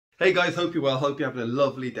Hey guys, hope you're well, hope you're having a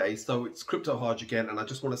lovely day. So it's Crypto Harge again, and I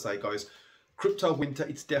just want to say guys, crypto winter,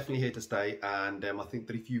 it's definitely here to stay, and I think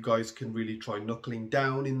that if you guys can really try knuckling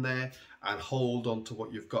down in there and hold on to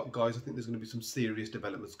what you've got, guys, I think there's going to be some serious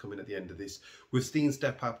developments coming at the end of this. We've seen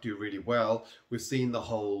StepApp do really well. We've seen the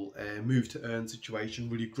whole move to earn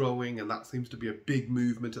situation really growing, and that seems to be a big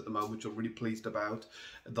movement at the moment, which I'm really pleased about.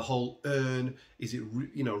 The whole earn,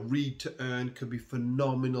 read to earn could be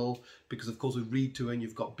phenomenal, because of course with read to earn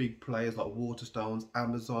you've got big players like Waterstones,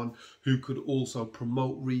 Amazon, who could also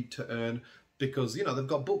promote read to earn, because they've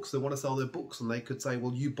got books, they want to sell their books, and they could say,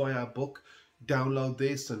 well, you buy our book, download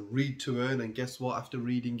this and read to earn, and guess what, after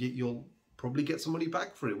reading it you'll probably get some money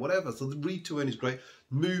back for it, whatever. So the read to earn is great.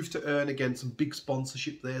 Move to earn, again, some big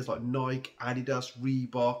sponsorship there like Nike, Adidas,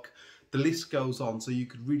 Reebok, the list goes on. So you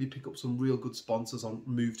could really pick up some real good sponsors on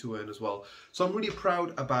move to earn as well. So I'm really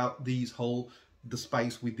proud about the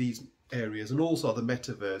space with these areas, and also the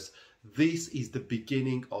metaverse. This is the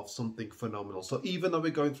beginning of something phenomenal. So even though we're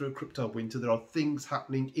going through a crypto winter, there are things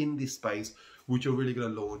happening in this space which are really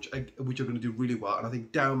going to launch, which are going to do really well. And I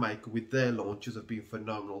think Dao Maker with their launches have been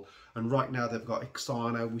phenomenal. And right now they've got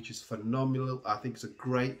Xana, which is phenomenal. I think it's a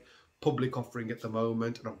great public offering at the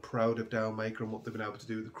moment, and I'm proud of Dao Maker and what they've been able to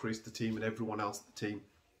do with Chris, the team, and everyone else at the team.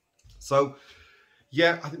 So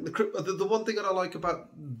yeah, I think the one thing that I like about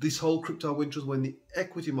this whole crypto winter is when the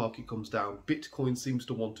equity market comes down, Bitcoin seems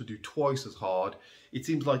to want to do twice as hard. It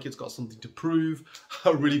seems like it's got something to prove.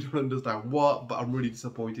 I really don't understand what, but I'm really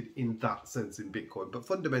disappointed in that sense in Bitcoin. But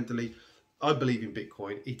fundamentally, I believe in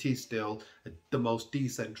Bitcoin. It is still the most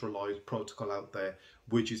decentralized protocol out there,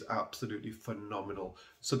 which is absolutely phenomenal.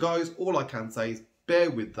 So guys, all I can say is bear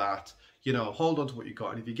with that. Hold on to what you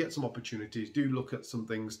got, and if you get some opportunities, do look at some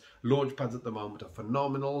things. Launch pads at the moment are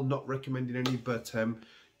phenomenal. Not recommending any, but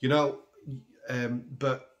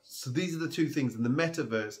so these are the two things, and the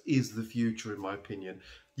metaverse is the future in my opinion.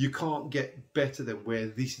 You can't get better than where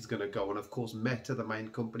this is going to go. And of course, Meta, the main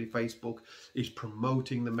company, Facebook, is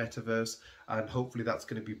promoting the metaverse, and hopefully that's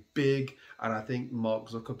going to be big. And I think Mark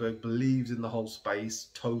Zuckerberg believes in the whole space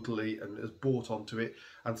totally and has bought onto it,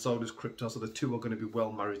 and so does crypto. So the two are going to be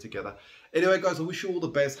well married together. Anyway, guys, I wish you all the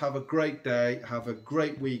best. Have a great day. Have a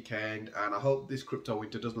great weekend. And I hope this crypto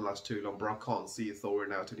winter doesn't last too long, but I can't see it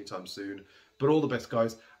thawing out anytime soon. But all the best,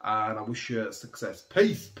 guys, and I wish you success.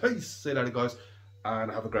 Peace. See you later, guys,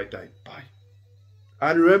 and have a great day. Bye.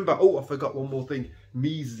 And remember, oh, I forgot one more thing.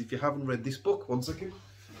 Mises, if you haven't read this book, one second.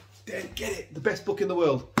 Then get it. The best book in the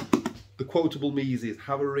world. The Quotable Mises.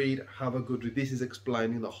 Have a read. Have a good read. This is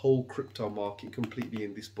explaining the whole crypto market completely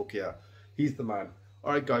in this book here. He's the man.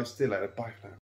 All right, guys. See you later. Bye for now.